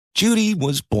Judy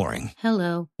was boring.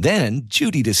 Hello. Then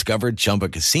Judy discovered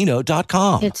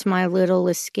ChumbaCasino.com. It's my little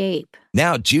escape.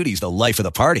 Now Judy's the life of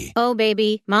the party. Oh,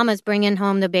 baby, mama's bringing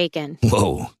home the bacon.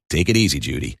 Whoa, take it easy,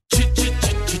 Judy.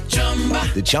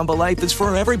 The Chumba life is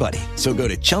for everybody. So go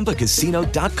to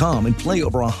ChumbaCasino.com and play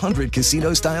over 100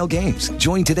 casino-style games.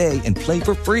 Join today and play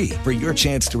for free for your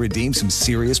chance to redeem some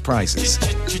serious prizes.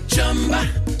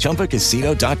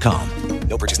 ChumbaCasino.com.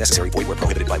 No purchase necessary. Void where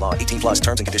prohibited by law. 18 plus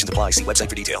terms and conditions apply. See website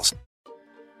for details.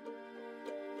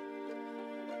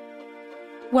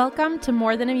 Welcome to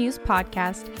More Than a Muse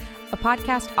podcast, a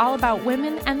podcast all about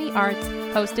women and the arts,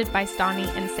 hosted by Stani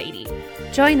and Sadie.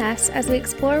 Join us as we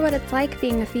explore what it's like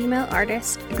being a female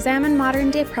artist, examine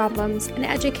modern-day problems, and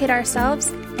educate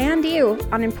ourselves and you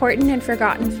on important and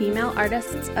forgotten female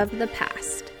artists of the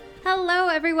past. Hello,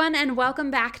 everyone, and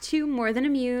welcome back to More Than a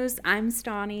Muse. I'm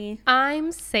Stani.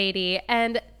 I'm Sadie,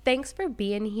 and thanks for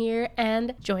being here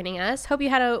and joining us. Hope you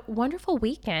had a wonderful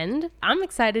weekend. I'm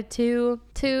excited to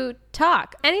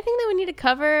talk. Anything that we need to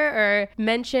cover or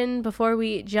mention before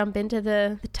we jump into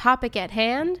the topic at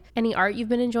hand? Any art you've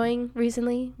been enjoying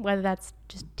recently, whether that's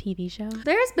just TV show?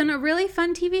 There's been a really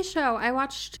fun TV show. I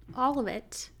watched all of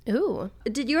it. Ooh.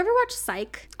 Did you ever watch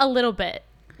Psych? A little bit.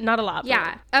 Not a lot.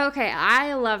 Yeah. Okay.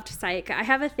 I loved Psych. I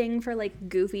have a thing for like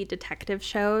goofy detective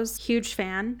shows. Huge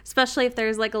fan. Especially if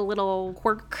there's like a little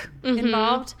quirk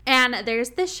involved. And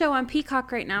there's this show on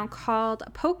Peacock right now called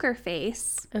Poker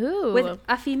Face. Ooh. With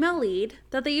a female lead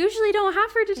that they usually don't have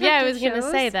for detective shows. Yeah, I was going to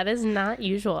say, that is not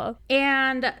usual.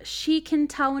 And she can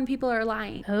tell when people are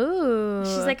lying. Oh.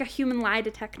 She's like a human lie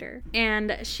detector.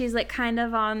 And she's like kind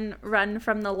of on run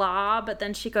from the law, but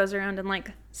then she goes around and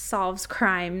like solves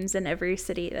crimes in every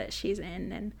city that she's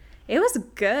in, and it was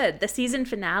good. The season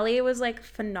finale was like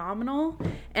phenomenal,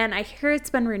 and I hear it's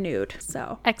been renewed,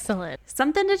 so excellent.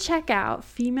 Something to check out.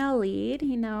 Female lead,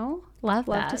 you know. Love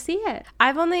to see it.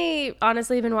 I've only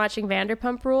honestly been watching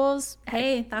Vanderpump Rules.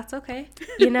 Hey, that's okay.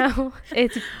 You know,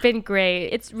 it's been great.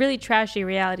 It's really trashy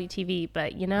reality TV,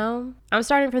 but you know, I'm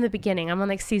starting from the beginning. I'm on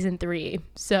like season 3.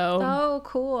 So oh,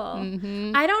 cool.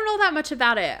 I don't know that much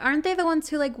about it. Aren't they the ones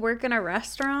who like work in a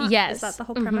restaurant? Yes. Is that the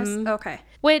whole premise? Okay.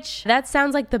 Which that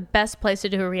sounds like the best place to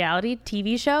do a reality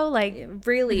TV show. Like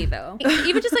really though.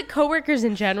 Even just like coworkers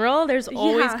in general, there's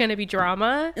always going to be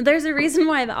drama. There's a reason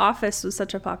why The Office was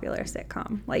such a popular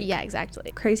sitcom. Like, yeah,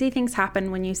 exactly. Crazy things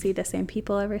happen when you see the same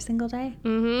people every single day.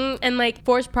 And like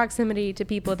forced proximity to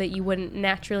people that you wouldn't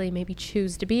naturally maybe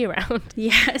choose to be around.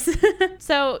 Yes.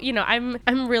 So, you know,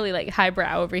 I'm really like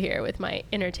highbrow over here with my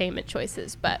entertainment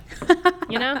choices, but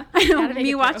you know, I know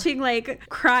me watching like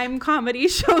crime comedy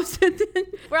shows.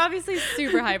 We're obviously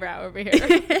super highbrow over here.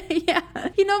 Yeah.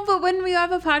 You know, but when we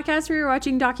have a podcast where you're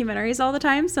watching documentaries all the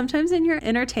time, sometimes in your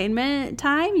entertainment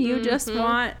time, you just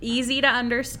want easy to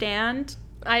understand,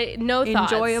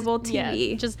 enjoyable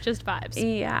TV. Yeah, just vibes.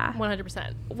 Yeah.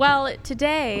 100%. Well,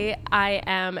 today I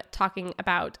am talking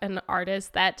about an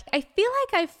artist that I feel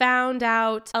like I found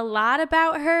out a lot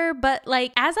about her, but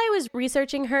like as I was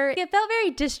researching her, it felt very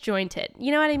disjointed.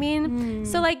 You know what I mean?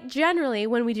 So like generally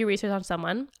when we do research on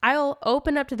someone, I'll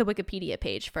open up to the Wikipedia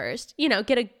page first, you know,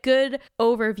 get a good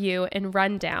overview and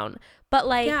rundown. But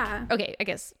like, okay, I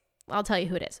guess I'll tell you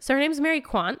who it is. So her name is Mary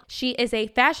Quant. She is a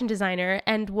fashion designer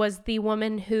and was the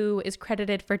woman who is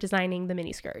credited for designing the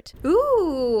miniskirt.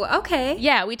 Ooh, okay.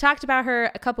 Yeah, we talked about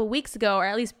her a couple weeks ago, or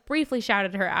at least briefly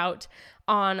shouted her out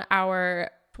on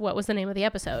our, what was the name of the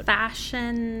episode?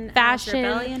 Fashion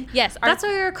Rebellion. Yes. That's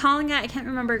what we were calling it. I can't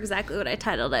remember exactly what I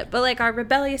titled it, but like our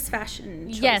rebellious fashion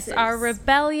choices. Yes, our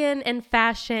rebellion and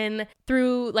fashion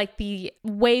through like the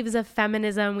waves of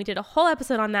feminism. We did a whole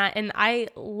episode on that, and I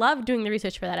loved doing the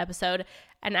research for that episode.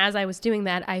 And as I was doing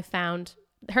that, I found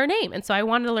her name, and so I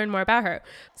wanted to learn more about her.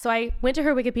 So I went to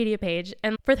her Wikipedia page,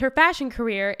 and for her fashion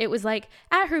career, it was like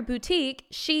at her boutique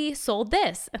she sold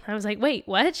this, and I was like, wait,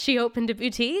 what? She opened a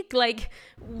boutique? Like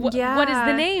what is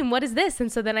the name? What is this?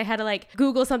 And so then I had to like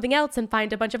Google something else and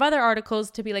find a bunch of other articles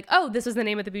to be like, oh, this is the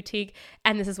name of the boutique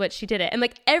and this is what she did it. And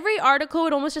like every article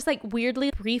would almost just like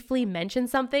weirdly briefly mention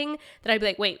something that I'd be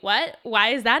like, wait, what? Why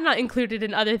is that not included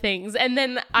in other things? And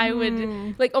then I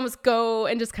would like almost go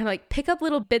and just kind of like pick up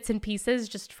little bits and pieces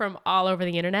just from all over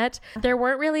the internet. There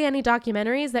weren't really any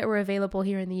documentaries that were available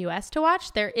here in the US to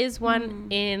watch. There is one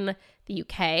in the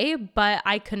UK, but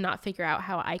I could not figure out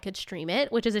how I could stream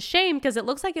it, which is a shame because it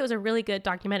looks like it was a really good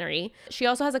documentary. She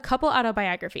also has a couple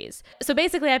autobiographies. So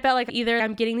basically I felt like either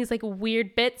I'm getting these like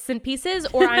weird bits and pieces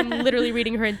or I'm literally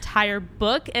reading her entire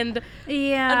book. And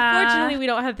unfortunately we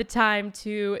don't have the time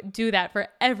to do that for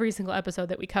every single episode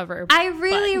that we cover. I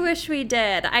really wish we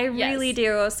did. I really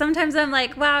do. Sometimes I'm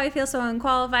like, wow, I feel so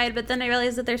unqualified. But then I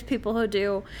realize that there's people who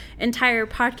do entire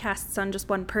podcasts on just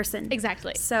one person.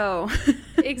 Exactly. So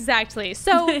exactly.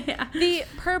 So the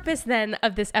purpose then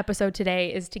of this episode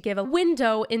today is to give a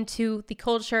window into the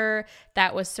culture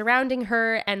that was surrounding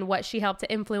her and what she helped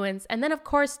to influence. And then of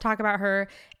course talk about her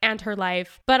and her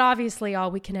life. But obviously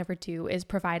all we can ever do is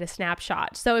provide a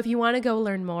snapshot. So if you want to go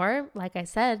learn more, like I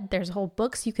said, there's whole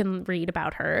books you can read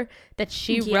about her that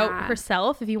she wrote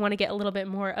herself if you want to get a little bit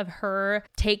more of her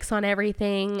takes on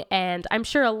everything. And I'm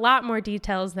sure a lot more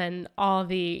details than all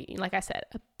the, like I said,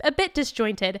 a bit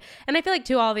disjointed. And I feel like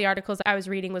too, all the articles I was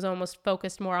reading was almost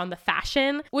focused more on the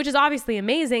fashion, which is obviously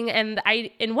amazing. And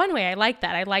in one way, I like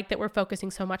that. I like that we're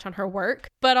focusing so much on her work,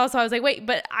 but also I was like, wait,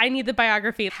 but I need the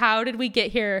biography. How did we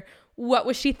get here? What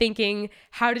was she thinking?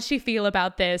 How did she feel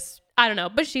about this? I don't know,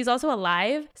 but she's also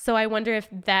alive. So I wonder if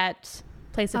that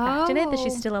plays a fact in it, that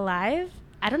she's still alive.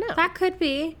 I don't know. That could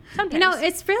be. Sometimes. You know,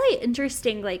 it's really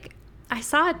interesting. Like, I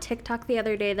saw a TikTok the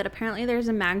other day that apparently there's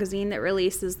a magazine that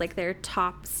releases like their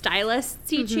top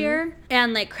stylists each year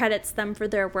and like credits them for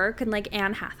their work. And like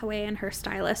Anne Hathaway and her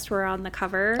stylist were on the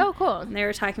cover. Oh, cool. And they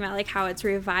were talking about like how it's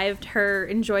revived her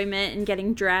enjoyment in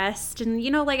getting dressed. And,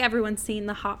 you know, like everyone's seen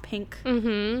the hot pink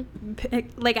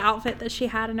like outfit that she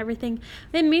had and everything.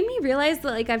 It made me realize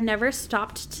that like I've never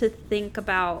stopped to think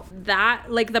about that,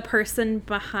 like the person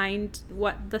behind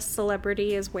what the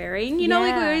celebrity is wearing. You know,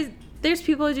 like we always... There's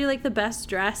people who do like the best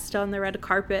dressed on the red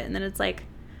carpet, and then it's like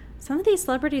some of these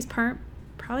celebrities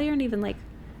probably aren't even like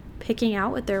picking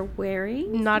out what they're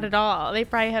wearing. Not at all. They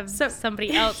probably have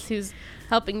somebody else who's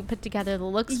helping put together the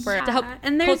looks for it to help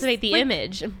cultivate the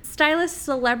image. Stylist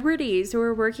celebrities who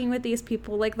are working with these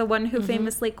people, like the one who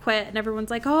famously quit, and everyone's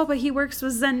like, oh, but he works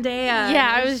with Zendaya.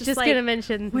 Yeah, I was just like, gonna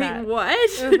mention that. Wait,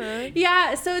 what?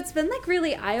 Yeah, so it's been like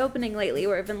really eye-opening lately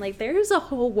where I've been like, there's a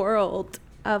whole world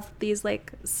of these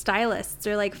like stylists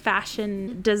or like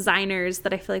fashion designers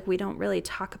that I feel like we don't really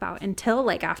talk about until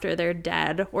like after they're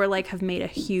dead or like have made a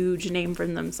huge name for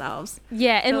themselves.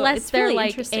 Yeah, so unless they're really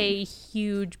like a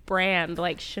huge brand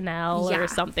like Chanel or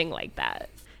something like that.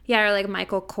 Yeah, or like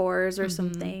Michael Kors or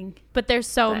something. But there's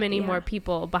so many more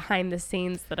people behind the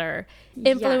scenes that are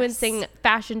influencing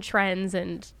fashion trends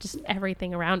and just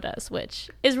everything around us, which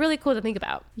is really cool to think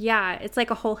about. Yeah, it's like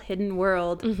a whole hidden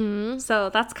world. So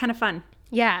that's kind of fun.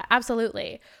 Yeah,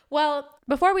 absolutely. Well,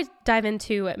 before we dive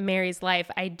into Mary's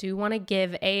life, I do want to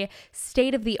give a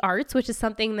state of the arts, which is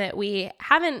something that we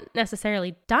haven't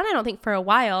necessarily done, I don't think, for a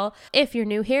while. If you're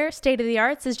new here, state of the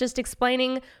arts is just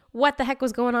explaining what the heck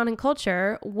was going on in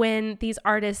culture when these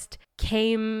artists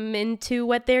came into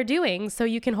what they're doing. So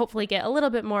you can hopefully get a little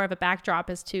bit more of a backdrop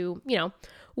as to, you know,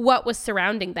 what was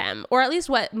surrounding them, or at least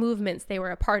what movements they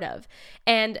were a part of.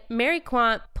 And Mary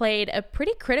Quant played a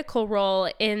pretty critical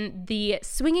role in the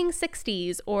swinging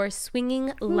 60s or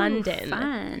swinging London.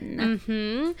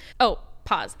 Fun. Oh,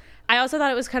 pause. I also thought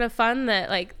it was kind of fun that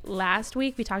like last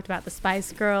week we talked about the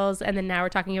Spice Girls and then now we're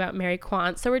talking about Mary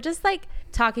Quant. So we're just like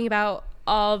talking about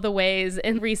all the ways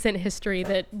in recent history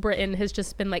that Britain has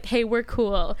just been like, hey, we're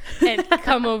cool and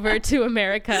come over to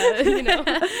America, you know?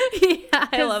 Yeah,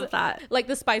 I love that. Like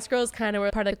the Spice Girls kind of were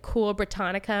part of the cool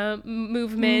Britannica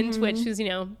movement, which was, you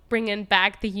know, bringing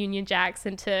back the Union Jacks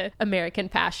into American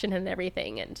fashion and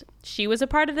everything. And she was a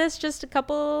part of this just a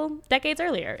couple decades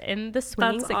earlier in the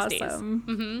swinging 60s.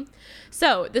 Awesome.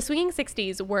 So the swinging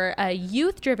 60s were a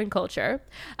youth-driven culture,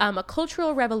 a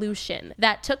cultural revolution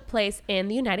that took place in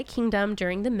the United Kingdom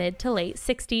during the mid to late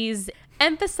 60s,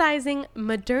 emphasizing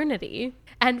modernity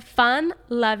and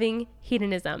fun-loving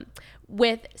hedonism,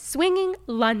 with swinging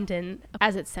London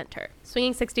as its center.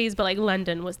 Swinging 60s, but like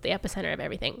London was the epicenter of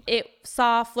everything. It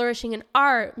saw flourishing in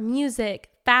art, music,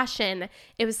 fashion.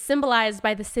 It was symbolized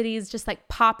by the city's just like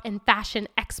pop and fashion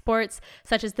exports,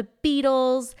 such as the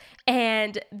Beatles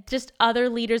and just other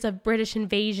leaders of British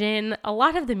invasion, a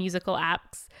lot of the musical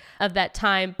acts of that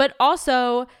time, but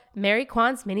also Mary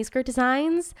Quant's miniskirt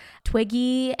designs,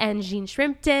 Twiggy and Jean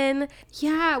Shrimpton.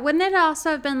 Yeah, wouldn't it also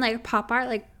have been like pop art,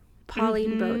 like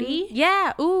Pauline Bodie?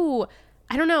 Yeah, ooh,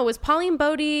 I don't know, was Pauline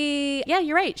Bodie, yeah,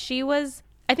 you're right,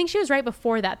 I think she was right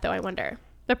before that though, I wonder.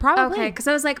 But probably. Okay, because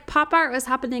I was like, pop art was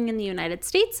happening in the United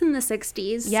States in the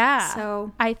 60s. Yeah.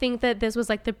 So I think that this was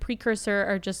like the precursor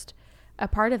or just a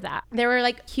part of that. There were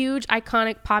like huge,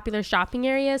 iconic, popular shopping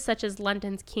areas such as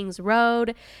London's King's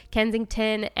Road,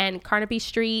 Kensington, and Carnaby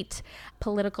Street.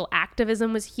 Political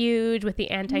activism was huge with the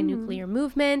anti-nuclear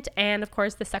movement and, of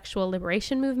course, the sexual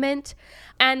liberation movement.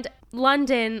 And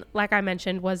London, like I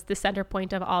mentioned, was the center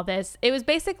point of all this. It was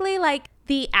basically like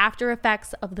the after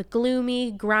effects of the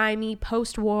gloomy, grimy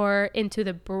post-war into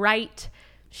the bright,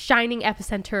 shining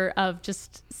epicenter of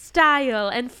just style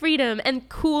and freedom and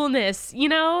coolness, you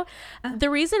know? The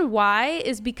reason why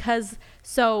is because,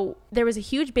 so there was a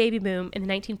huge baby boom in the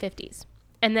 1950s.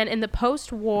 And then in the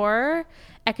post-war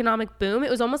economic boom, it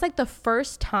was almost like the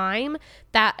first time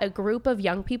that a group of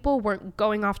young people weren't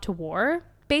going off to war,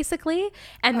 basically.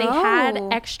 And they had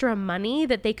extra money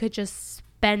that they could just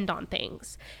spend on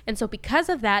things. And so because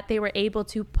of that, they were able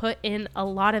to put in a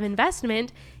lot of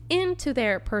investment into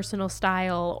their personal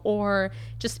style or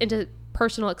just into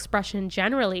personal expression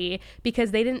generally,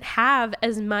 because they didn't have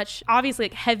as much, obviously,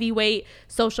 like heavyweight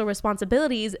social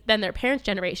responsibilities than their parents'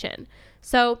 generation.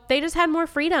 So they just had more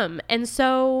freedom. And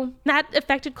so that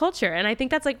affected culture. And I think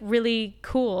that's like really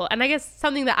cool. And I guess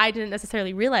something that I didn't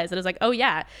necessarily realize, that is like, oh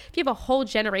yeah, if you have a whole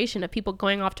generation of people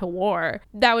going off to war,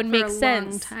 that would make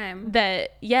sense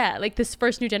that, yeah, like this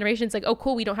first new generation is like, oh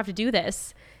cool, we don't have to do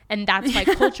this. And that's why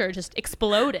culture just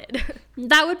exploded.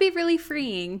 That would be really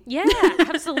freeing. Yeah,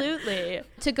 absolutely.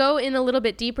 To go in a little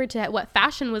bit deeper to what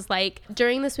fashion was like,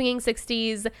 during the swinging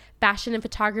 60s, fashion and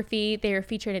photography, they were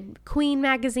featured in Queen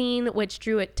magazine, which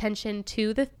drew attention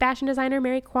to the fashion designer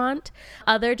Mary Quant.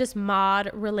 Other just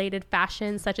mod-related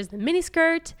fashions, such as the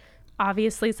miniskirt,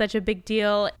 obviously such a big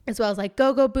deal, as well as like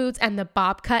go-go boots and the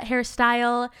bob cut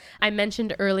hairstyle. I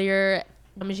mentioned earlier,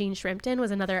 Jean Shrimpton was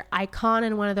another icon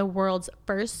and one of the world's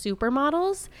first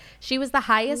supermodels. She was the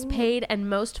highest paid and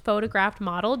most photographed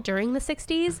model during the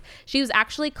 60s. She was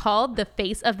actually called the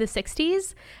face of the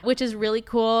 60s, which is really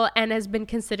cool and has been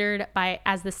considered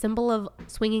as the symbol of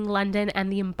swinging London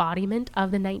and the embodiment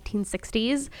of the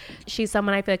 1960s. She's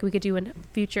someone I feel like we could do a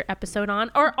future episode on,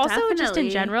 or also just in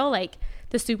general, like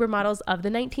the supermodels of the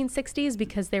 1960s,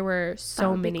 because there were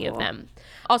so many of them.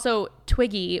 Also,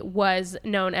 Twiggy was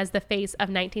known as the face of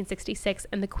 1966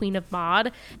 and the queen of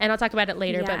mod. And I'll talk about it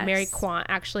later, but Mary Quant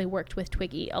actually worked with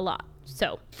Twiggy a lot.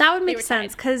 So that would make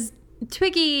sense, because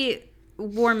Twiggy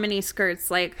wore mini skirts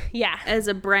like as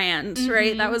a brand,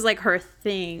 right? That was like her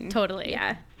thing. Totally.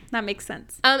 Yeah. That makes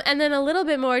sense. And then a little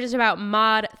bit more just about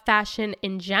mod fashion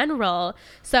in general.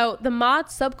 So the mod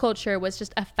subculture was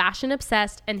just a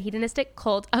fashion-obsessed and hedonistic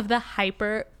cult of the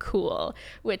hyper cool,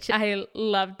 which I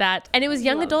loved that. And it was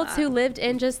young adults who lived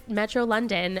in just Metro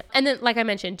London. And then, like I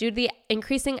mentioned, due to the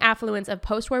increasing affluence of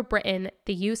post-war Britain,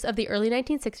 the youth of the early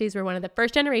 1960s were one of the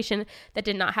first generation that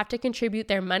did not have to contribute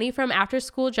their money from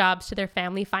after-school jobs to their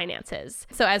family finances.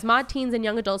 So as mod teens and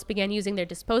young adults began using their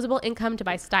disposable income to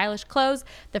buy stylish clothes,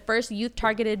 the first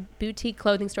youth-targeted boutique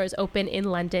clothing stores opened in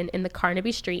London in the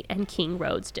Carnaby Street and King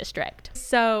Roads district.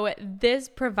 So this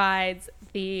provides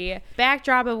the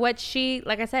backdrop of what she,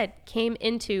 like I said, came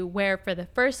into, where for the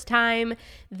first time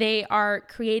they are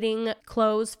creating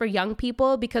clothes for young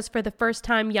people, because for the first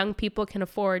time young people can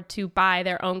afford to buy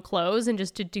their own clothes and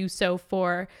just to do so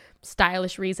for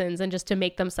stylish reasons and just to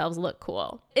make themselves look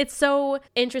cool. It's so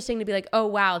interesting to be like, oh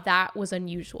wow, that was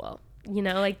unusual. You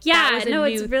know, like, that was a new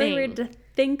it's really thing. weird to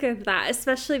think of that,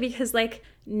 especially because like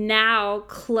now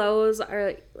clothes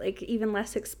are like even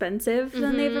less expensive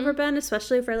than they've ever been,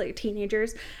 especially for like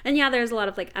teenagers. And yeah, there's a lot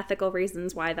of like ethical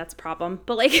reasons why that's a problem,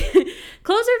 but like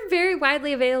clothes are very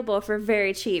widely available for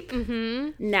very cheap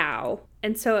now.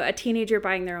 And so a teenager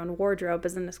buying their own wardrobe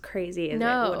isn't as crazy as it would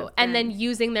have been. And then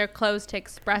using their clothes to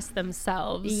express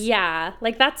themselves. Yeah,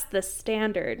 like that's the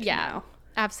standard now.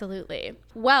 Absolutely.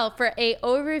 Well, for a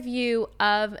overview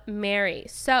of Mary,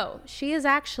 so she is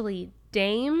actually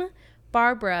Dame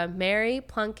Barbara Mary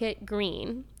Plunkett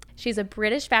Green. She's a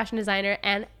British fashion designer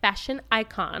and fashion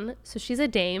icon. So she's a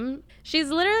dame. She's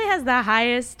literally has the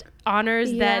highest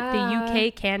honors that the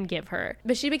UK can give her.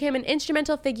 But she became an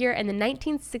instrumental figure in the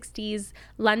 1960s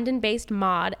London-based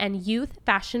mod and youth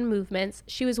fashion movements.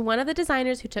 She was one of the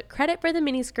designers who took credit for the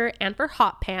miniskirt and for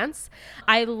hot pants.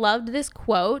 I loved this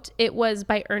quote. It was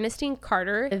by Ernestine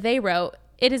Carter. They wrote,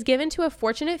 "It is given to a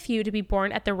fortunate few to be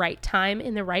born at the right time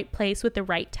in the right place with the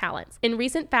right talents. In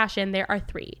recent fashion, there are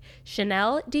three: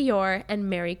 Chanel, Dior, and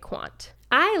Mary Quant."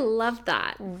 I love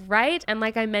that. Right? And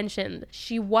like I mentioned,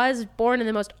 she was born in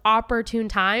the most opportune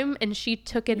time and she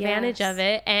took advantage of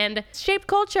it and shaped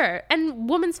culture and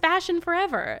women's fashion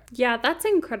forever. Yeah, that's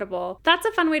incredible. That's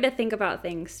a fun way to think about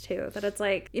things too. That it's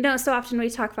like, you know, so often we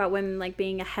talk about women like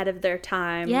being ahead of their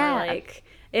time or like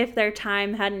if their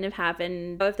time hadn't have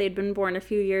happened, if they'd been born a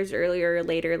few years earlier or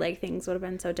later, like things would have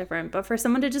been so different. But for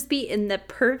someone to just be in the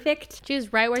perfect She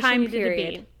was right where time she needed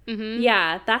period. to be. Mm-hmm.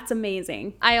 Yeah, that's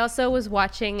amazing. I also was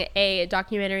watching a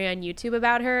documentary on YouTube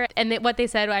about her, and what they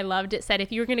said, I loved it, said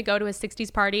if you were going to go to a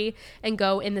 60s party and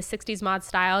go in the 60s mod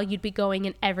style, you'd be going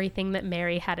in everything that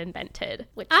Mary had invented,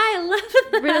 which I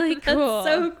love that. really cool.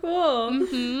 That's so cool.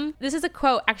 Mm-hmm. This is a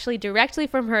quote actually directly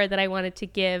from her that I wanted to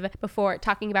give before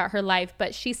talking about her life,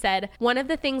 but she said, "One of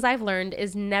the things I've learned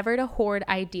is never to hoard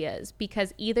ideas,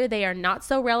 because either they are not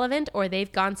so relevant or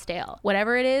they've gone stale.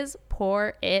 Whatever it is,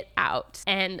 pour it out."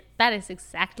 And that is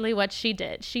exactly what she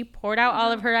did. She poured out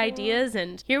all of her ideas,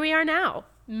 and here we are now.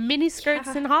 Mini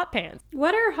skirts and hot pants.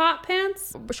 What are hot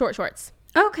pants? Short shorts.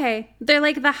 Okay. They're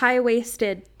like the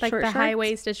high-waisted Like short the shorts.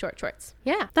 high-waisted short shorts.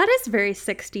 Yeah. That is very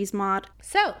 60s mod.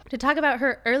 So, to talk about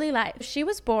her early life, she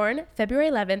was born February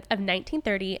 11th of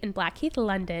 1930 in Blackheath,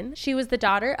 London. She was the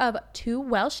daughter of 2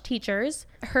 Welsh teachers.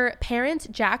 Her parents,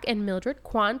 Jack and Mildred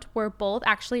Quant, were both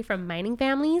actually from mining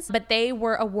families, but they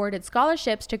were awarded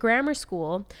scholarships to grammar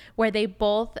school, where they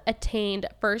both attained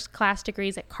first-class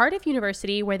degrees at Cardiff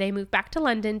University, where they moved back to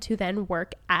London to then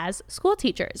work as school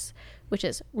teachers, which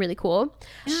is really cool.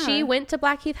 Yeah. She went to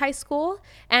Blackheath High School,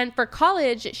 and for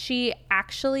college, she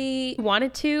actually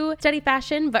wanted to study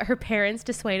fashion, but her parents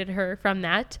dissuaded her from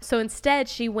that. So instead,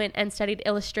 she went and studied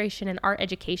illustration and art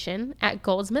education at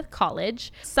Goldsmith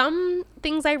College. Some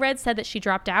things I read said that she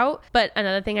dropped out, but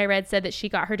another thing I read said that she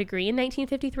got her degree in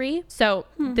 1953. So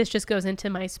this just goes into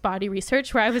my spotty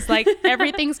research where I was like,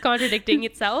 everything's contradicting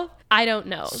itself. I don't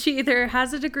know. She either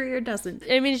has a degree or doesn't.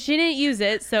 I mean, she didn't use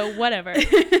it, so whatever.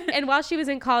 And while she was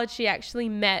in college, she actually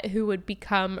met who would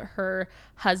become her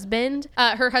husband.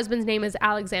 Her husband's name is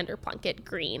Alexander Plunkett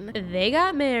Green. They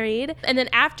got married. And then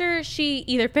after she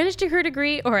either finished her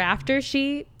degree or after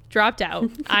she dropped out,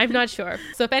 I'm not sure.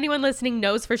 So if anyone listening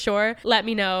knows for sure, let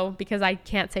me know, because I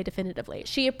can't say definitively.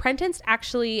 She apprenticed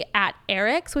actually at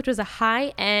Eric's, which was a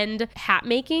high-end hat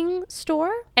making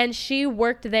store, and she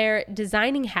worked there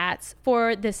designing hats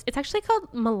for this, it's actually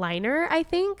called Maliner, I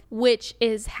think, which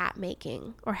is hat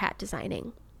making or hat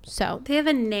designing. So they have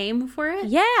a name for it?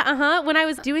 Yeah, when I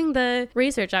was doing the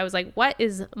research, I was like, what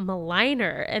is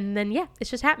Maliner? And then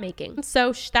it's just hat making.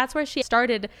 So that's where she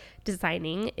started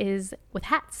designing, is with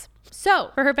hats. So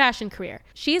for her fashion career,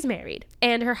 she is married,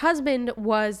 and her husband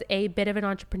was a bit of an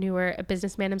entrepreneur, a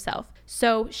businessman himself.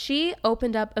 So she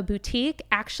opened up a boutique.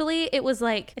 Actually, it was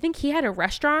like, I think he had a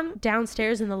restaurant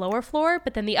downstairs in the lower floor,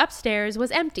 but then the upstairs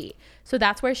was empty. So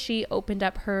that's where she opened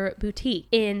up her boutique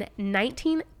in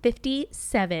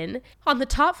 1957. On the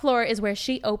top floor is where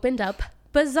she opened up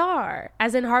Bazaar,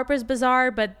 as in Harper's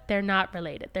Bazaar, but they're not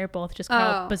related. They're both just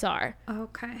called Bazaar.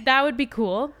 Okay. That would be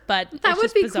cool, but that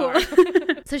would be Bazaar. Cool.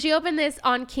 So she opened this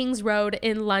on King's Road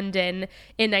in London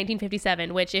in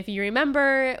 1957, which, if you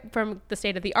remember from the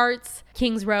State of the Arts,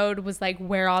 King's Road was like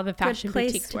where all the fashion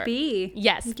boutiques were. Good place to be.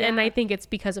 Yes, yeah. And I think it's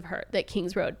because of her that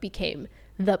King's Road became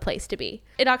the place to be.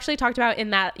 It actually talked about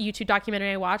in that YouTube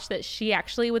documentary I watched that she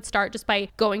actually would start just by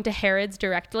going to Harrods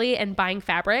directly and buying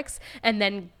fabrics, and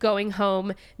then going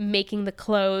home, making the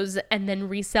clothes, and then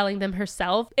reselling them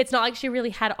herself. It's not like she really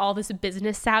had all this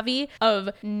business savvy of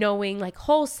knowing like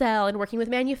wholesale and working with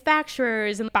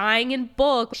manufacturers and buying in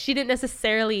bulk. She didn't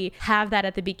necessarily have that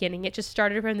at the beginning. It just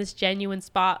started from this genuine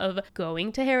spot of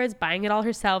going to Harrods, buying it all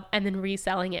herself, and then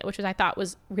reselling it, which I thought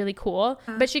was really cool.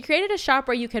 But she created a shop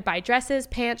where you could buy dresses,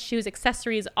 pants, shoes,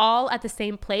 accessories, all at the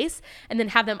same place, and then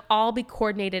have them all be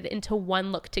coordinated into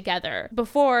one look together.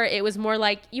 Before, it was more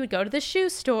like you would go to the shoe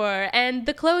store and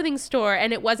the clothing store,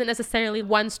 and it wasn't necessarily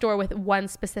one store with one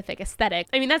specific aesthetic.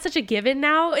 I mean, that's such a given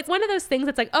now. It's one of those things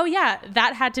that's like, oh yeah,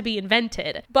 that had to be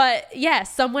invented. But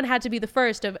yes, someone had to be the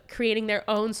first of creating their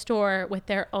own store with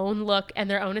their own look and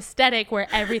their own aesthetic where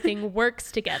everything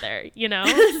works together, you know?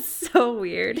 So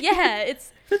weird. Yeah,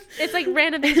 it's like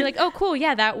random things. You're like, oh, cool.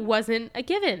 Yeah, that wasn't a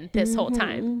given this whole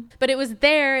time. But it was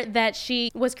there that she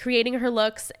was creating her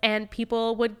looks, and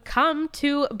people would come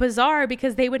to Bazaar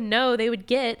because they would know they would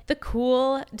get the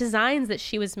cool designs that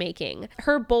she was making.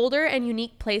 Her bolder and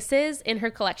unique places in her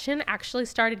collection actually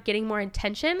started getting more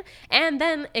attention, and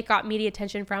then it got media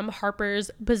attention from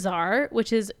Harper's Bazaar,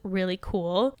 which is really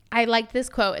cool. I liked this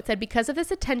quote. It said, because of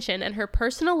this attention and her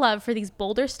personal love for these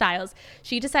bolder styles,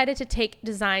 she decided to take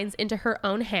designs into her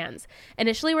own hands.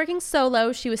 Initially working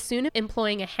solo, she was soon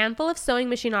employing a handful of sewing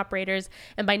machine operators,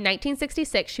 and by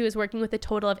 1966, she was working with a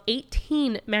total of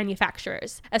 18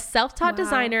 manufacturers. A self-taught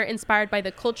designer inspired by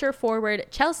the culture-forward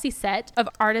Chelsea set of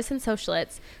artists and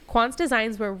socialites, Quant's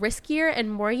designs were riskier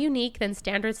and more unique than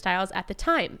standard styles at the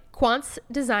time. Quant's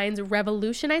designs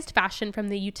revolutionized fashion from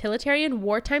the utilitarian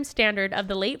wartime standard of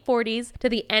the late 40s to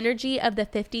the energy of the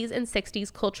 50s and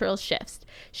 60s cultural shifts.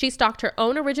 She stocked her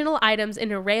own original items in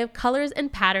an array of colors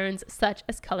and patterns, such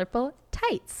as colorful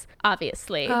tights,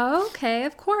 obviously. Oh, okay,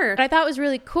 of course. What I thought was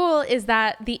really cool is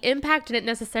that the impact didn't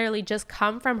necessarily just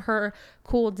come from her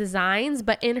cool designs,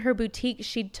 but in her boutique,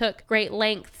 she took great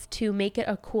lengths to make it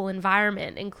a cool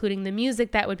environment, including the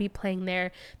music that would be playing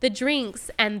there, the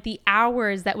drinks, and the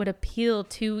hours that would appeal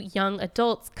to young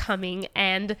adults coming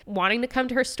and wanting to come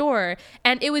to her store.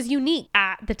 And it was unique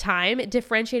at the time. It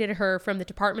differentiated her from the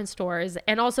department stores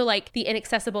and also like the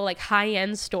inaccessible, like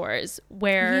high-end stores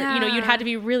where, you know, you'd had to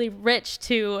be really rich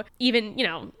to even, you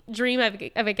know, dream of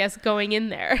I guess, going in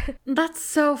there. That's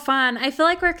so fun. I feel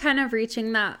like we're kind of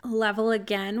reaching that level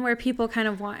again where people kind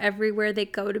of want everywhere they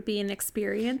go to be an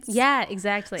experience. Yeah,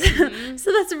 exactly. Mm-hmm.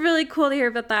 So that's really cool to hear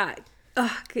about that.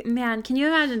 Oh, man, can you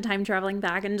imagine time traveling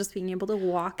back and just being able to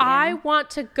walk in? I want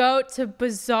to go to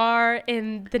Bazaar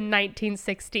in the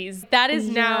 1960s. That is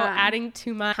now adding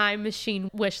to my time machine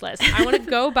wish list. I want to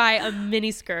go buy a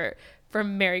mini skirt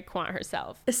from Mary Quant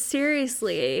herself.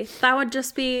 Seriously, that would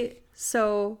just be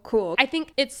so cool. I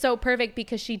think it's so perfect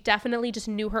because she definitely just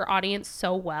knew her audience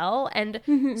so well and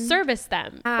serviced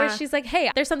them. Where she's like, hey,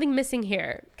 there's something missing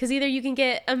here. Because either you can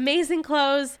get amazing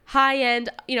clothes, high-end,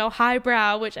 you know,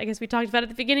 highbrow, which I guess we talked about at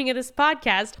the beginning of this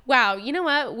podcast. Wow, you know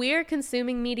what? We're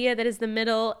consuming media that is the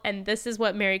middle, and this is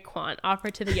what Mary Quant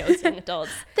offered to the young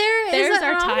adults. There's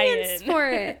an audience for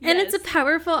it. And Yes. it's a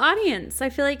powerful audience.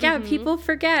 I feel like, people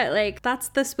forget, like, that's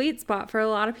the sweet spot for a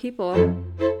lot of people.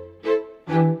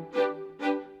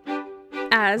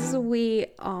 As we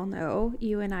all know,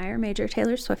 you and I are major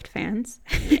Taylor Swift fans.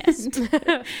 Yes.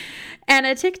 And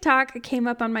a TikTok came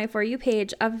up on my For You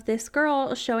page of this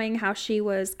girl showing how she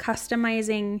was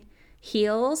customizing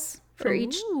heels for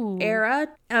each era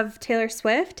of Taylor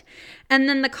Swift. And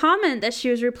then the comment that she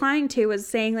was replying to was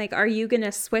saying, like, are you going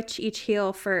to switch each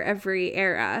heel for every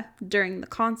era during the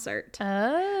concert?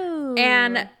 Oh.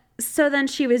 And so then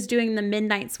she was doing the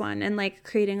Midnight's one and like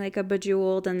creating like a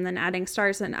bejeweled and then adding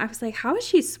stars. And I was like, how is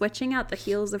she switching out the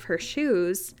heels of her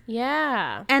shoes?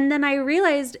 Yeah. And then I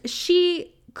realized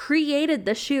she created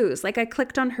the shoes. Like I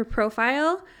clicked on her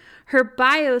profile. Her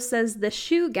bio says the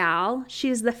shoe gal.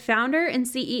 She's the founder and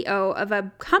CEO of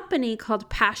a company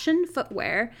called Passion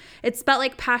Footwear. It's spelled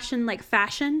like passion, like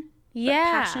fashion.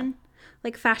 Yeah. Passion.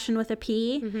 Like fashion with a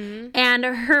P. Mm-hmm. And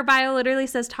her bio literally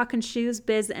says talking shoes,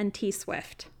 biz, and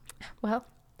T-Swift. Well,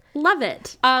 love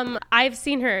it. I've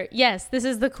seen her. Yes, this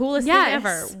is the coolest thing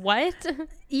ever. What?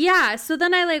 Yeah. So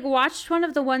then I like watched one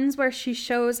of the ones where she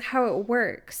shows how it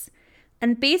works.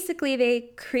 And basically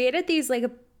they created these like a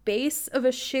base of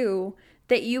a shoe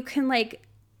that you can like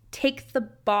take the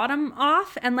bottom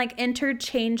off and like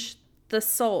interchange the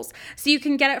soles. So you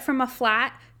can get it from a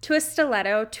flat to a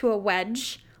stiletto to a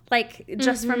wedge, like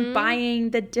just from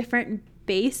buying the different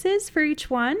bases for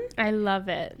each one. I love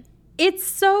it. It's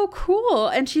so cool.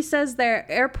 And she says they're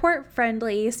airport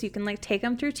friendly, so you can like take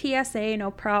them through TSA, no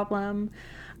problem.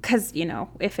 Because, you know,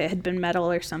 if it had been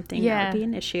metal or something, that would be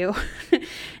an issue.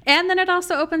 And then it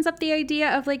also opens up the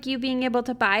idea of like you being able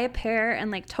to buy a pair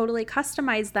and like totally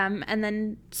customize them and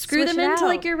then screw them into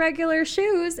like your regular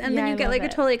shoes. And then you get like a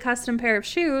totally custom pair of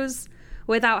shoes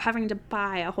without having to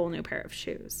buy a whole new pair of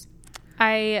shoes.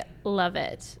 I love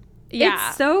it. Yeah.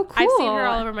 It's so cool. I've seen her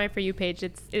all over my For You page.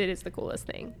 It is the coolest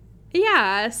thing.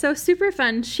 Yeah, so super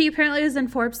fun. She apparently was in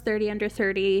Forbes 30 under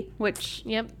 30, which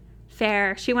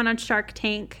fair. She went on Shark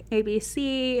Tank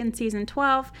ABC in season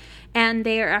 12, and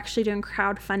they are actually doing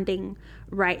crowdfunding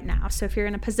right now. So if you're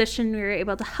in a position where you're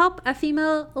able to help a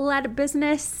female-led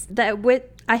business,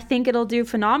 I think it'll do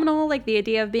phenomenal. Like the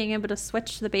idea of being able to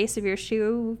switch the base of your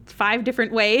shoe 5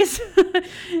 different ways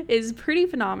is pretty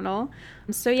phenomenal.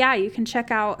 So yeah, you can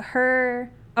check out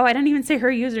her. Oh, I didn't even say her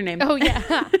username. Oh, yeah.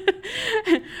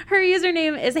 Her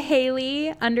username is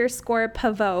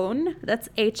Haley_Pavone. That's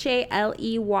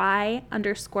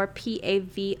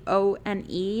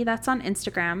HALEY_PAVONE. That's on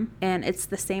Instagram. And it's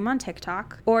the same on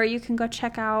TikTok. Or you can go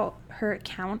check out her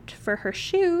account for her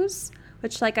shoes,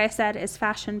 which, like I said, is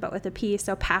fashion, but with a P,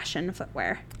 so Passion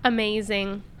Footwear.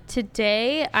 Amazing.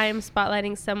 Today, I'm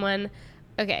spotlighting someone.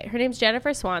 Okay, her name's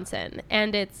Jennifer Swanson,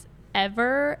 and it's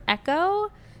Ever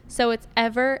Echo. So it's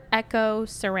Ever Echo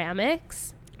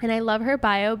Ceramics. And I love her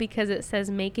bio because it says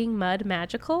making mud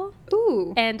magical.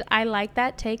 Ooh. And I like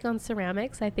that take on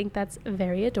ceramics. I think that's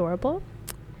very adorable.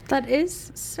 That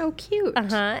is so cute.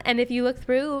 And if you look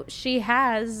through, she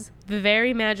has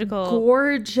very magical,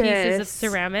 gorgeous pieces of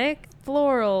ceramic,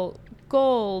 floral,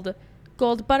 gold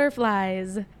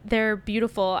butterflies. They're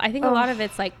beautiful. I think a lot of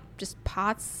it's like just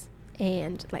pots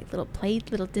and like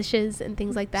little dishes and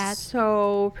things like that.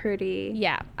 So pretty.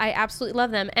 Yeah, I absolutely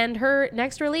love them. And her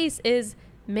next release is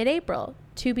mid-April,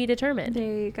 to be determined.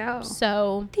 There you go.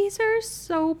 So these are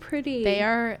so pretty. They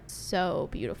are so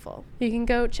beautiful. You can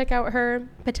go check out her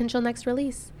potential next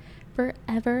release,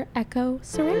 Forever Echo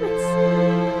Ceramics.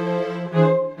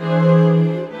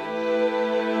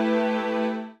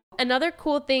 Another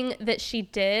cool thing that she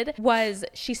did was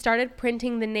she started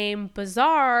printing the name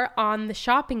Bazaar on the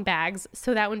shopping bags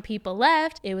so that when people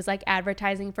left, it was like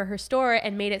advertising for her store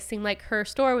and made it seem like her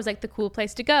store was like the cool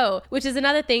place to go, which is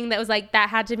another thing that was like, that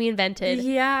had to be invented.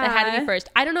 Yeah. That had to be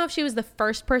first. I don't know if she was the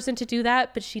first person to do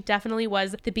that, but she definitely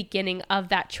was the beginning of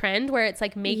that trend where it's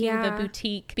like making the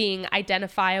boutique being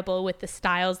identifiable with the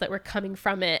styles that were coming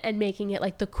from it and making it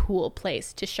like the cool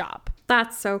place to shop.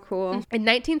 That's so cool. In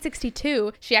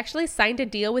 1962, she actually signed a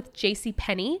deal with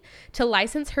JCPenney to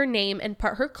license her name and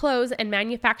put her clothes and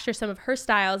manufacture some of her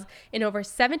styles in over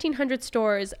 1,700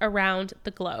 stores around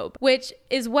the globe, which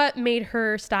is what made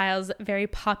her styles very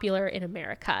popular in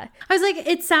America. I was like,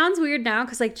 it sounds weird now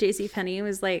because like JCPenney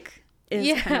was like,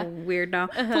 is kind of weird now.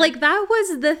 But like that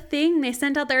was the thing. They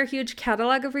sent out their huge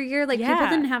catalog every year. Like people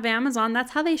didn't have Amazon.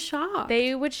 That's how they shop.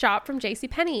 They would shop from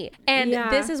JCPenney. And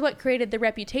this is what created the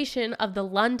reputation of the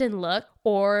London look,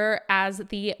 or as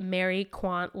the Mary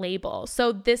Quant label.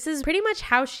 So this is pretty much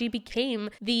how she became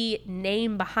the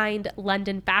name behind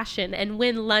London fashion and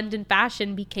when London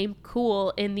fashion became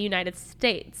cool in the United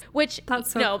States, which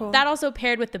that's so cool. That also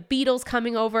paired with the Beatles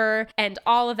coming over and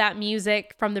all of that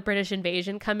music from the British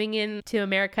invasion coming in to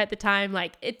America at the time.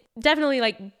 Like it definitely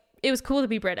like it was cool to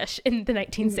be British in the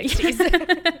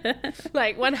 1960s.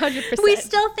 Like 100%. We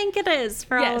still think it is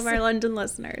for all of our London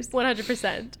listeners.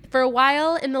 100%. For a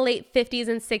while in the late 50s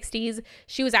and 60s,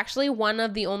 she was actually one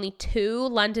of the only 2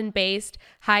 London-based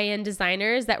high-end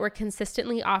designers that were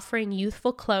consistently offering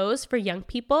youthful clothes for young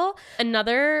people.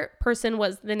 Another person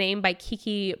was the name by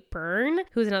Kiki Byrne,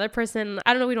 who's another person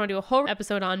I don't know if we want to do a whole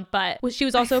episode on, but she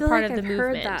was also part of the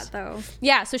movement. I've heard that though.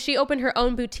 Yeah, so she opened her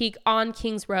own boutique on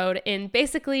King's Road in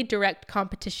basically direct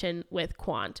competition with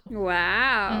Quant.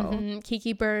 Wow.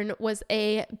 Kiki Byrne was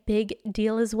a big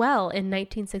deal as well in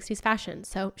 1960s fashion,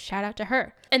 so shout out to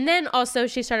her. And then also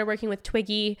she started working with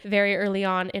Twiggy very early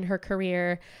on in her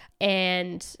career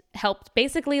and helped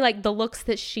basically like the looks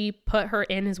that she put her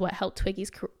in is what helped Twiggy's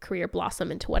career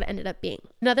blossom into what it ended up being.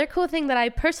 Another cool thing that I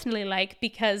personally like,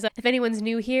 because if anyone's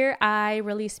new here, I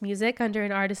release music under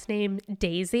an artist named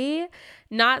Daisy,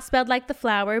 not spelled like the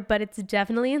flower, but it's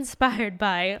definitely inspired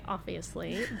by,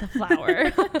 obviously, the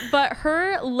flower. But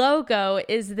her logo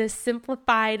is this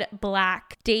simplified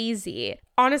black daisy.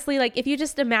 Honestly, like if you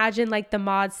just imagine like the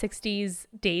mod 60s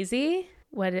daisy,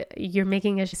 you're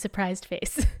making a surprised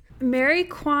face. Mary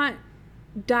Quant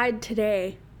died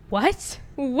today. What?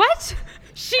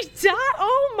 She died?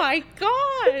 Oh my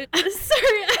God. Sorry,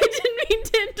 I didn't mean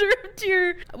to interrupt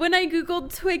your... When I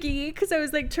Googled Twiggy, because I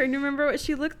was like trying to remember what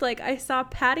she looked like, I saw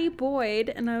Patty Boyd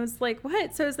and I was like,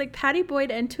 what? So I was like, Patty Boyd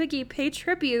and Twiggy pay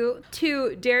tribute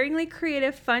to daringly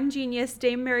creative, fun genius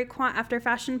Dame Mary Quant after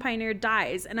fashion pioneer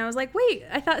dies. And I was like, wait,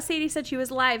 I thought Sadie said she was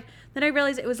alive. Then I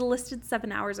realized it was listed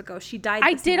 7 hours ago. She died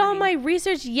I did all my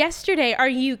research yesterday. Are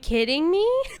you kidding me?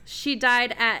 She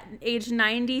died at age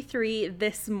 93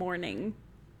 this morning.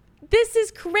 This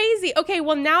is crazy. Okay,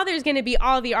 well now there's going to be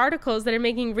all the articles that are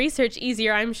making research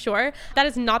easier, I'm sure. That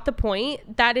is not the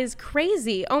point. That is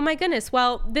crazy. Oh my goodness.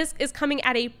 Well, this is coming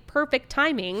at a perfect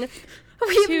timing.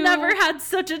 We've never had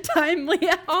such a timely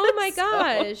episode. Oh my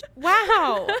gosh.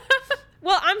 Wow.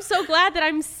 Well, I'm so glad that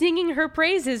I'm singing her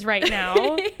praises right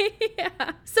now.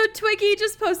 Yeah. So Twiggy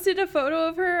just posted a photo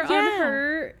of her on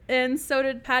her, and so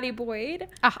did Patty Boyd.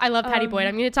 I love Patty Boyd.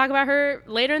 I'm going to talk about her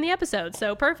later in the episode,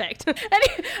 so perfect.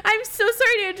 Anyway, I'm so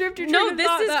sorry to interrupt your train of thought.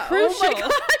 No, this is crucial. Oh my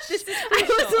gosh. This is crucial.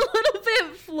 I was a little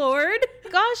bit floored.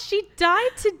 Gosh, she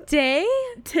died today?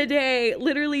 Today,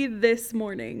 literally this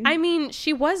morning. I mean,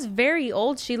 she was very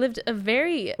old. She lived a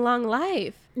very long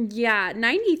life. Yeah,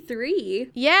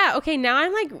 93. Yeah, okay, now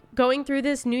I'm like going through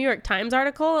this New York Times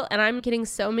article and I'm getting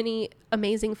so many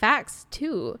amazing facts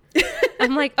too.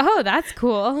 I'm like, oh, that's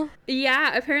cool.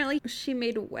 Yeah, apparently she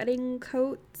made wedding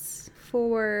coats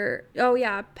for,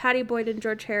 Patty Boyd and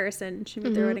George Harrison. She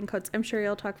made their wedding coats. I'm sure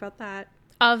you'll talk about that.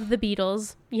 of the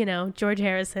Beatles, you know, George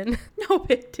Harrison. No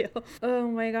big deal. Oh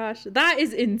my gosh. That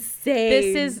is insane.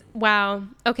 This is, wow.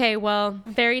 Okay, well,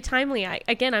 very timely.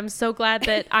 I'm so glad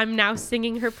that I'm now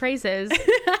singing her praises.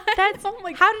 That's, how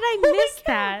did I miss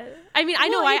that? I mean, I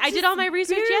know I did all my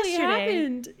research yesterday.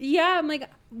 Happened. Yeah, I'm like,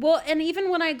 well, and even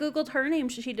when I Googled her name,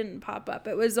 she didn't pop up.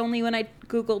 It was only when I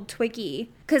Googled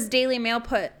Twiggy, because Daily Mail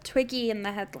put Twiggy in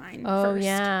the headline first. Oh,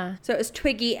 yeah. So it was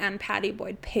Twiggy and Patty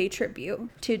Boyd pay tribute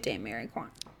to Dame Mary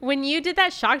Quant. When you did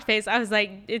that shocked face, I was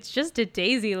like, it's just a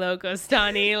Daisy logo,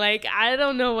 Stani. Like, I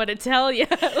don't know what to tell you.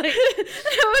 Like, that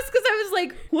was because I was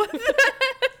like, what the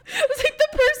heck? I was like, the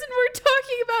person we're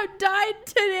talking about died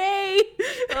today.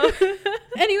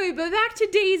 Anyway, but back to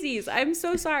daisies. I'm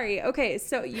so sorry. Okay,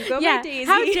 so you go by Daisy.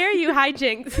 How dare you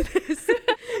hijinks this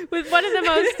with one of the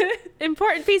most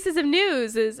important pieces of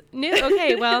news is new.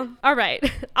 Okay, well, all right.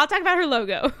 I'll talk about her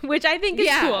logo, which I think is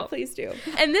cool. Yeah, please do.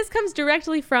 And this comes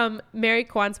directly from Mary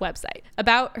Quant's website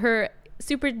about her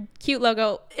super cute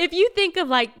logo. If you think of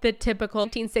like the typical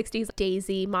 1960s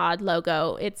Daisy mod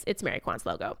logo, it's Mary Quant's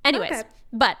logo. Anyways, okay.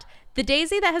 But the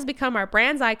Daisy that has become our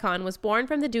brand's icon was born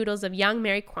from the doodles of young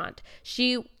Mary Quant.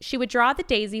 She would draw the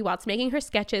daisy whilst making her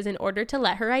sketches in order to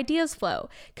let her ideas flow.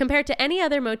 Compared to any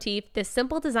other motif, this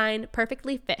simple design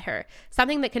perfectly fit her.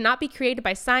 Something that cannot be created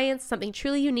by science, something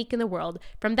truly unique in the world.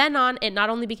 From then on, it not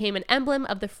only became an emblem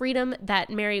of the freedom that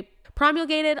Mary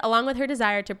promulgated, along with her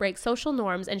desire to break social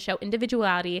norms and show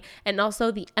individuality, and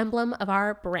also the emblem of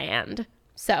our brand.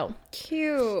 So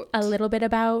cute. A little bit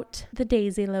about the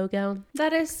Daisy logo.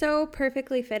 That is so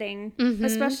perfectly fitting,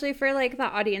 especially for like the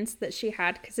audience that she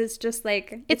had, because it's just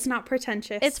like, it's not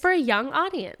pretentious. It's for a young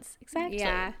audience. Exactly.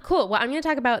 Yeah. Cool. Well, I'm going to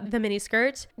talk about the mini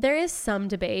skirt. There is some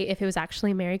debate if it was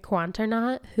actually Mary Quant or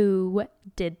not who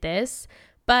did this,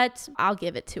 but I'll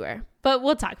give it to her. But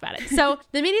we'll talk about it. So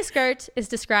the mini skirt is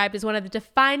described as one of the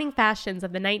defining fashions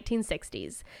of the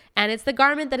 1960s, and it's the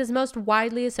garment that is most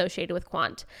widely associated with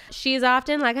Quant. She is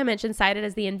often, like I mentioned, cited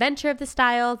as the inventor of the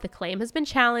style. The claim has been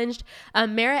challenged.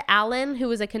 Merritt Allen, who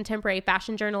was a contemporary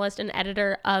fashion journalist and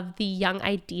editor of the Young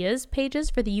Ideas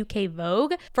pages for the UK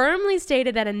Vogue, firmly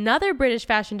stated that another British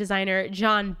fashion designer,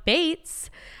 John Bates,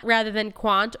 rather than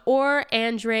Quant or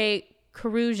Andre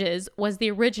Carouges, was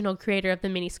the original creator of the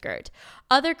miniskirt.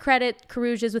 Other credit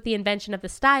Carouges with the invention of the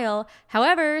style.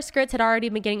 However, skirts had already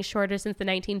been getting shorter since the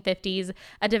 1950s,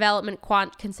 a development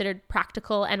Quant considered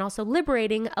practical and also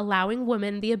liberating, allowing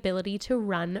women the ability to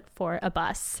run for a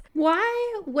bus.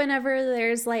 Why, whenever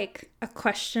there's like a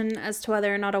question as to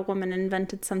whether or not a woman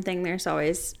invented something, there's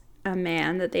always a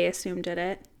man that they assume did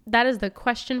it? That is the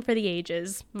question for the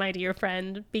ages, my dear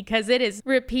friend, because it is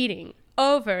repeating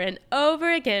over and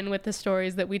over again with the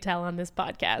stories that we tell on this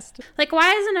podcast. Like, why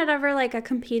isn't it ever like a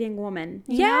competing woman?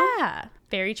 You know?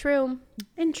 Very true.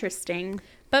 Interesting.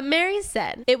 But Mary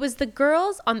said it was the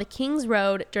girls on the King's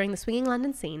Road during the swinging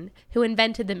London scene who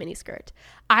invented the miniskirt.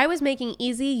 I was making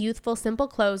easy, youthful, simple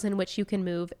clothes in which you can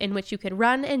move, in which you could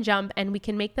run and jump, and we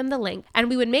can make them the length, and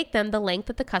we would make them the length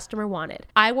that the customer wanted.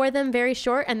 I wore them very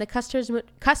short, and the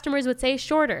customers would say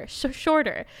shorter,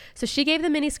 shorter. So she gave the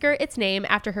miniskirt its name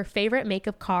after her favorite make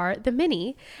of car, the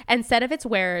Mini, and said of its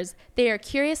wearers, they are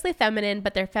curiously feminine,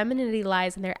 but their femininity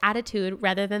lies in their attitude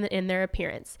rather than in their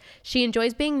appearance. She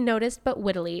enjoys being noticed, but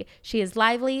wittily. She is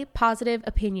lively, positive,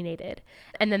 opinionated.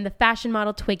 And then the fashion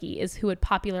model Twiggy is who would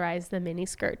popularize the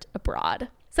miniskirt abroad.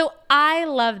 So I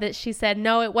love that she said,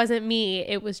 no, it wasn't me.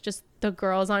 It was just the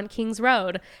girls on King's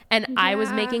Road. And I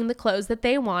was making the clothes that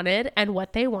they wanted. And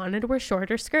what they wanted were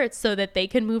shorter skirts so that they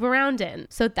could move around in.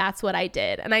 So that's what I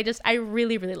did. And I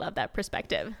really, really love that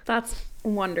perspective. That's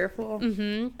wonderful.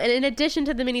 And in addition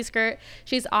to the miniskirt,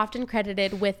 she's often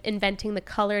credited with inventing the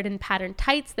colored and patterned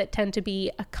tights that tend to be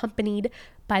accompanied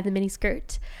by the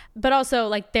miniskirt. But also,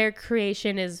 like, their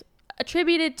creation is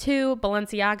attributed to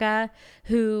Balenciaga,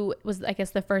 who was, I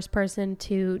guess, the first person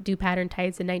to do pattern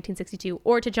tights in 1962,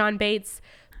 or to John Bates.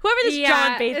 Whoever this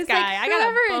John Bates guy, like, I got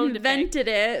a bone to pick. Whoever invented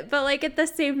it, but like at the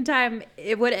same time,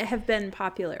 it wouldn't have been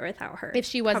popular without her. If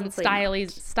she wasn't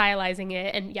stylizing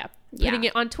it and putting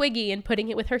it on Twiggy and putting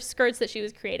it with her skirts that she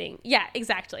was creating. Yeah,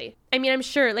 exactly. I mean, I'm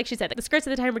sure, like she said, the skirts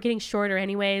at the time were getting shorter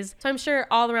anyways. So I'm sure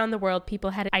all around the world, people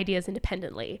had ideas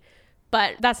independently.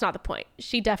 But that's not the point.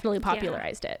 She definitely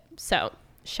popularized it. So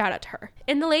shout out to her.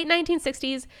 In the late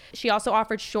 1960s, she also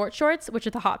offered short shorts, which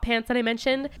are the hot pants that I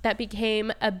mentioned. That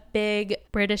became a big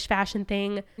British fashion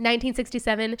thing.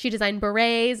 1967, she designed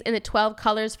berets in the 12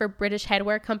 colors for British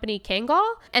headwear company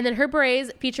Kangol. And then her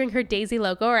berets featuring her Daisy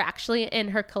logo are actually in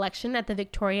her collection at the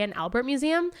Victoria and Albert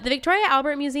Museum. The Victoria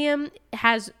Albert Museum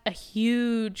has a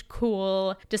huge,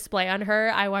 cool display on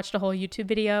her. I watched a whole YouTube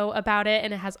video about it,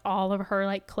 and it has all of her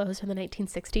like clothes from the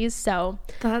 1960s. So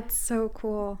that's so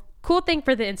cool. Cool thing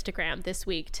for the Instagram this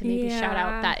week to maybe shout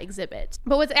out that exhibit.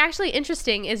 But what's actually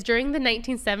interesting is during the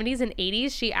 1970s and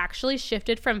 80s, she actually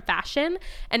shifted from fashion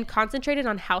and concentrated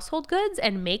on household goods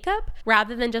and makeup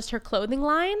rather than just her clothing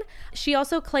line. She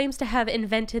also claims to have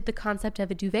invented the concept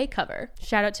of a duvet cover.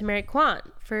 Shout out to Mary Quant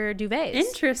for duvets.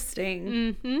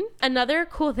 Interesting. Another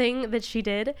cool thing that she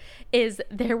did is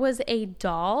there was a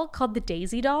doll called the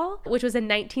Daisy doll, which was a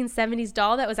 1970s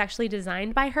doll that was actually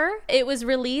designed by her. It was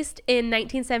released in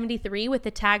 1973 with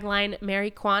the tagline,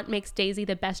 "Mary Quant makes Daisy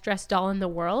the best dressed doll in the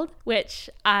world," which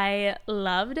I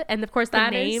loved. And of course, the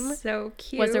name so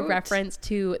cute. Was a reference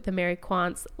to the Mary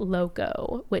Quant's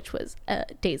logo, which was a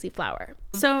daisy flower.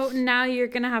 So now you're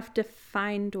going to have to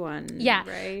find one. Yeah,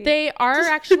 right? They are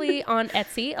actually on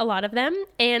Etsy, a lot of them.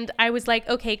 And I was like,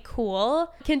 okay,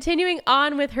 cool. Continuing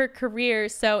on with her career.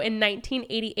 So in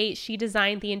 1988, she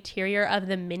designed the interior of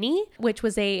the Mini, which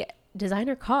was a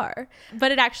designer car,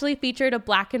 but it actually featured a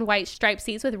black and white striped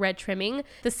seats with red trimming.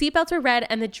 The seatbelts were red,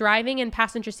 and the driving and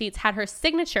passenger seats had her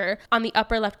signature on the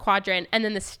upper left quadrant, and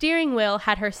then the steering wheel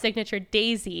had her signature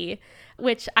Daisy,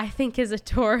 which I think is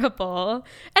adorable.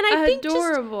 And I think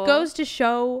just goes to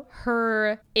show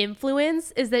her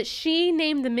influence is that she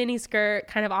named the mini skirt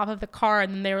kind of off of the car,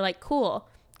 and then they were like, cool,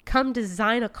 come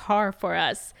design a car for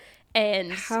us.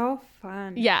 And how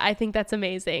fun. Yeah, I think that's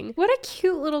amazing. What a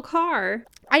cute little car.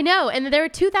 I know. And there were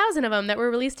 2,000 of them that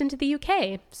were released into the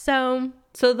UK. So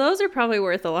those are probably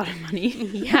worth a lot of money.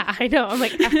 Yeah, I know. I'm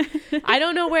like, I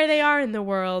don't know where they are in the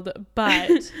world,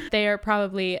 but they are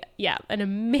probably, an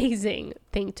amazing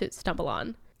thing to stumble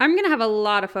on. I'm going to have a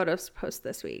lot of photos to post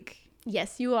this week.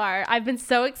 Yes, you are. I've been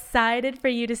so excited for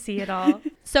you to see it all.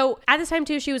 So at this time,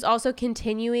 too, she was also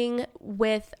continuing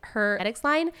with her cosmetics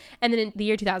line. And then in the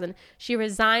year 2000, she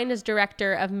resigned as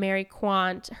director of Mary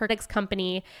Quant, her cosmetics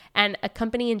company, and a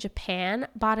company in Japan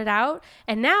bought it out.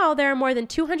 And now there are more than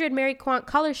 200 Mary Quant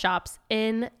color shops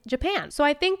in Japan. So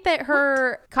I think that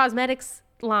her cosmetics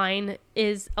line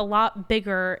is a lot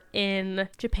bigger in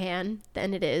Japan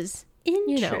than it is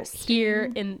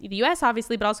here in the US,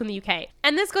 obviously, but also in the UK.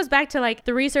 And this goes back to like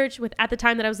the research at the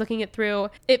time that I was looking it through.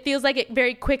 It feels like it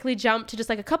very quickly jumped to just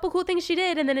like a couple cool things she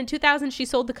did. And then in 2000, she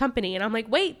sold the company. And I'm like,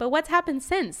 wait, but what's happened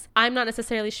since? I'm not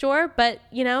necessarily sure. But,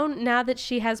 now that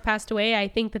she has passed away, I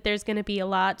think that there's going to be a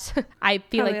lot. I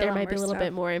feel like there might be a little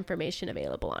bit more information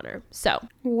available on her. So.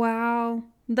 Wow.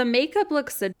 The makeup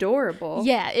looks adorable.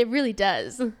 Yeah, it really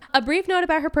does. A brief note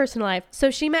about her personal life.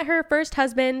 So she met her first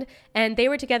husband and they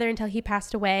were together until he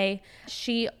passed away.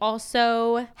 She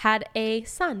also had a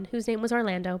son whose name was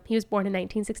Orlando. He was born in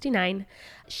 1969.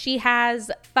 She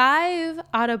has 5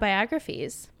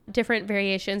 autobiographies, different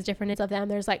variations, different of them.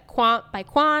 There's like Quant by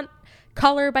Quant,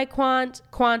 Color by Quant,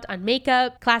 Quant on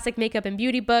Makeup, Classic Makeup and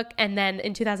Beauty book. And then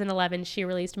in 2011, she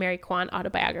released Mary Quant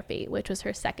Autobiography, which was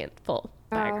her second full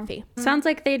biography. Sounds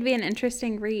like they'd be an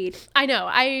interesting read. I know.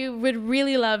 I would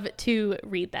really love to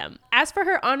read them. As for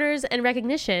her honors and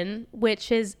recognition,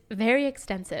 which is very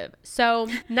extensive. So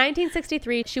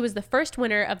 1963, she was the first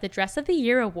winner of the Dress of the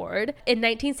Year Award. In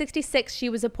 1966, she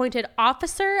was appointed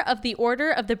Officer of the Order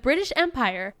of the British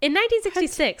Empire in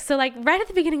 1966. So like right at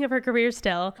the beginning of her career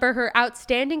still, for her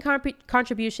outstanding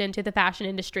contribution to the fashion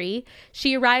industry.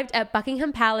 She arrived at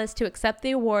Buckingham Palace to accept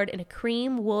the award in a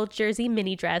cream wool jersey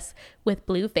mini dress with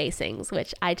blue facings,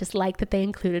 which I just like that they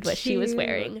included what she was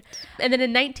wearing. And then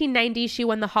in 1990, she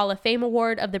won the Hall of Fame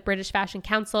Award of the British Fashion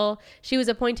Council. She was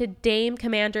appointed Dame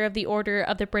Commander of the Order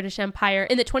of the British Empire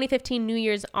in the 2015 New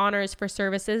Year's Honors for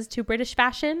Services to British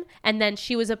Fashion. And then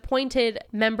she was appointed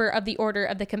member of the Order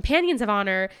of the Companions of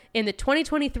Honor in the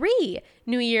 2023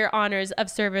 New Year Honors of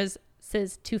Services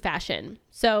to Fashion.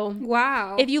 So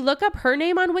wow, if you look up her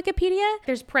name on Wikipedia,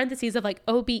 there's parentheses of like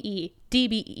OBE,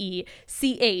 DBE,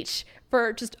 CH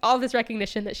for just all this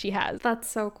recognition that she has. That's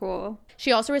so cool.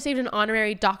 She also received an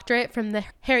honorary doctorate from the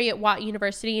Harriet Watt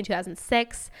University in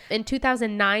 2006. In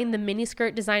 2009, the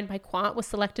miniskirt designed by Quant was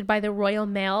selected by the Royal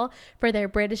Mail for their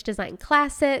British Design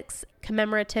Classics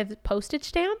commemorative postage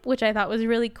stamp, which I thought was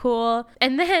really cool.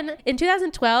 And then in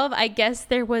 2012, I guess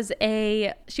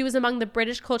she was among the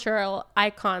British cultural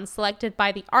icons selected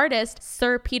by the artist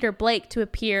Sir Peter Blake to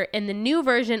appear in the new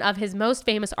version of his most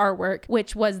famous artwork,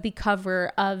 which was the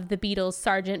cover of the Beatles Beatles'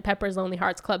 Sgt. Pepper's Lonely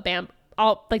Hearts Club Band,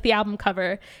 all like the album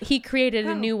cover. He created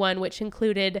a new one which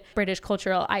included British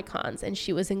cultural icons, and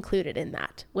she was included in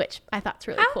that, which I thought's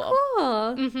really cool.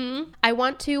 I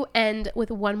want to end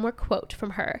with one more quote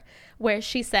from her, where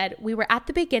she said, "We were at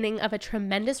the beginning of a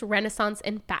tremendous renaissance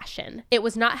in fashion. It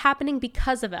was not happening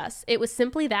because of us. It was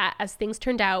simply that, as things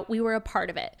turned out, we were a part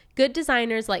of it. Good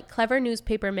designers, like clever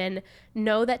newspapermen,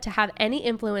 know that to have any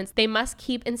influence, they must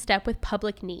keep in step with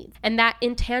public needs. And that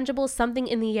intangible something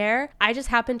in the air, I just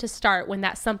happened to start when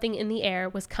that something in the air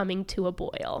was coming to a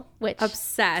boil." Which,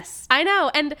 obsessed. I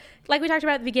know. And like we talked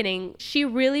about at the beginning, she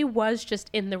really was just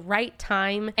in the right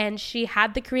time, and she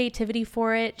had the creativity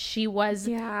for it. She was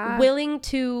willing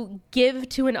to give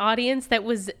to an audience that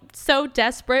was so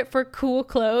desperate for cool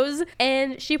clothes,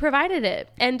 and she provided it,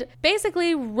 and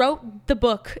basically wrote the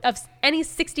book of any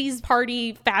 60s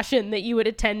party fashion that you would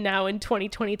attend now in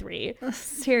 2023.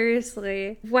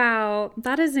 Seriously. Wow,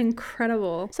 that is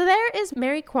incredible. So there is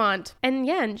Mary Quant, and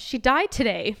yeah, she died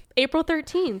today, April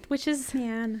 13th, which is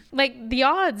like the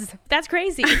odds. That's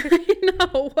crazy. I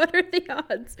know. What are the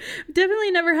odds?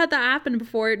 Definitely never had that happen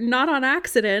before. Not on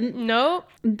accident. Nope.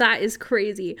 That is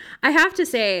crazy. I have to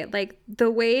say, like,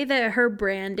 the way that her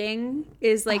branding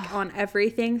is like on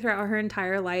everything throughout her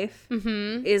entire life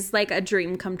is like a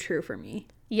dream come true for me.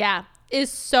 Yeah,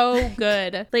 is so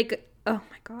good. Like, oh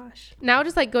my gosh. Now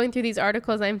just like going through these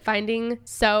articles, I'm finding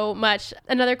so much.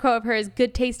 Another quote of hers: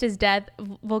 "Good taste is death,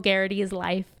 vulgarity is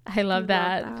life." I love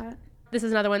that. This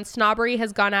is another one. "Snobbery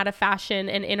has gone out of fashion,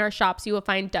 and in our shops you will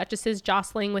find duchesses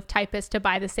jostling with typists to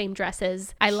buy the same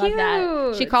dresses." I love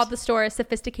that. She called the store a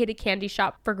sophisticated candy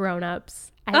shop for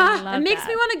grown-ups. I love it makes that.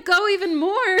 me want to go even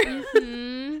more.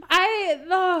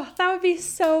 That would be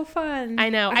so fun. I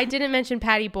know. I didn't mention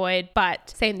Patty Boyd, but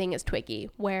same thing as Twiggy,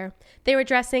 where they were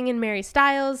dressing in Mary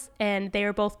styles, and they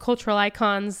were both cultural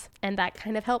icons, and that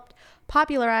kind of helped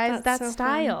popularize that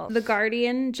style. Fun. The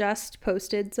Guardian just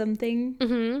posted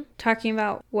something talking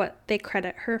about what they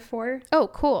credit her for. Oh,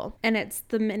 cool. And it's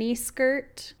the mini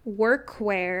skirt,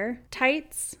 workwear,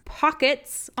 tights,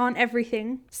 pockets on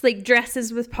everything. It's like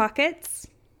dresses with pockets.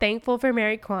 Thankful for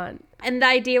Mary Quant. And the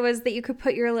idea was that you could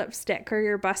put your lipstick or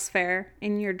your bus fare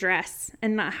in your dress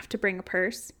and not have to bring a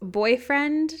purse.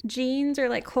 Boyfriend jeans or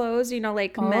like clothes, you know,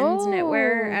 like men's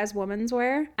knitwear as women's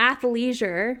wear.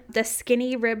 Athleisure, the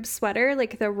skinny rib sweater,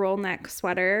 like the roll neck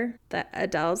sweater that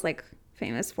Adele's like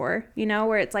famous for, you know,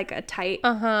 where it's like a tight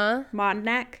mod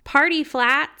neck. Party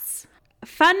flats,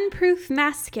 fun-proof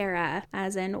mascara,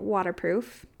 as in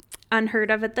waterproof.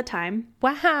 Unheard of at the time.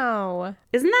 Wow.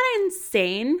 Isn't that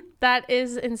insane? That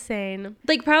is insane.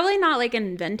 Like, probably not like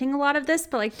inventing a lot of this,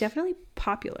 but like definitely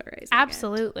popularizing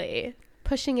Absolutely.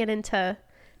 Pushing it into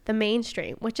the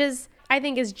mainstream, which is, I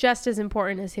think, is just as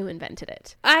important as who invented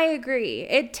it. I agree.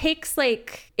 It takes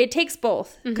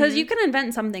both, because you can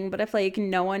invent something, but if like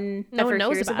no one ever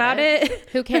knows hears about it,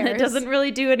 who cares? It doesn't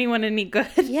really do anyone any good.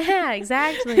 Yeah,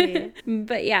 exactly.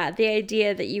 But yeah, the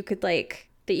idea that you could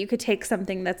take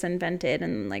something that's invented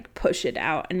and like push it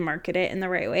out and market it in the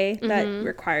right way, that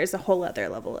requires a whole other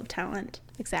level of talent.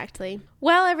 Exactly.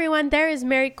 Well, everyone, there is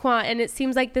Mary Quant, and it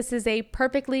seems like this is a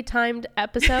perfectly timed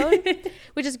episode,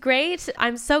 which is great.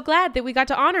 I'm so glad that we got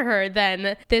to honor her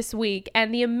then this week,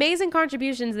 and the amazing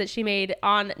contributions that she made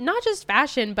on not just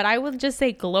fashion, but I would just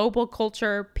say global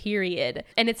culture, period.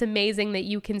 And it's amazing that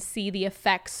you can see the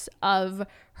effects of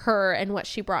her and what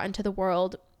she brought into the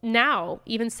world now,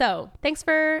 even so. Thanks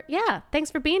for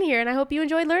being here, and I hope you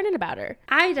enjoyed learning about her.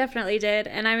 I definitely did,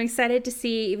 and I'm excited to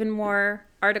see even more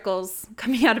articles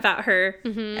coming out about her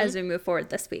as we move forward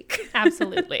this week.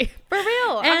 Absolutely. For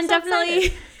real. And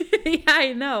definitely yeah,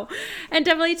 I know. And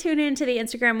definitely tune into the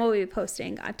Instagram. We'll be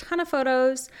posting a ton of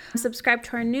photos. Subscribe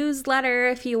to our newsletter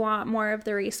if you want more of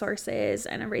the resources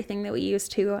and everything that we use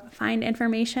to find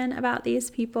information about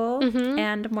these people,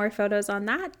 and more photos on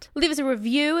that. Leave us a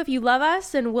review if you love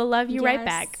us, and we'll love you right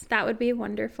back. That would be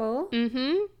wonderful.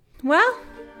 Well,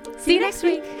 see you next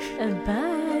week.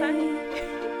 Bye. Bye.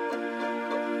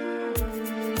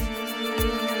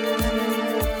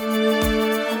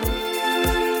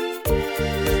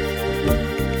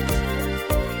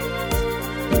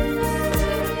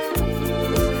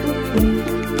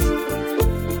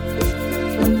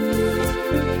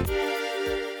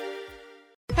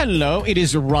 Hello, it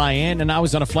is Ryan, and I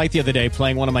was on a flight the other day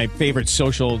playing one of my favorite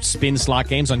social spin slot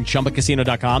games on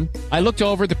ChumbaCasino.com. I looked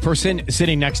over at the person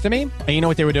sitting next to me, and you know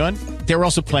what they were doing? They were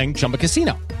also playing Chumba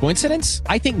Casino. Coincidence?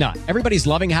 I think not. Everybody's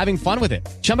loving having fun with it.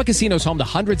 Chumba Casino is home to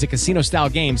hundreds of casino-style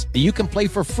games that you can play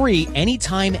for free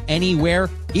anytime, anywhere,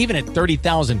 even at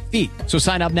 30,000 feet. So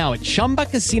sign up now at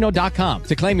ChumbaCasino.com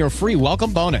to claim your free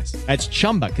welcome bonus. That's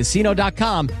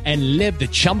ChumbaCasino.com and live the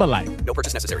Chumba life. No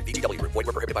purchase necessary. VGW Group. Void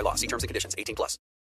where prohibited by law. See terms and conditions. 18+.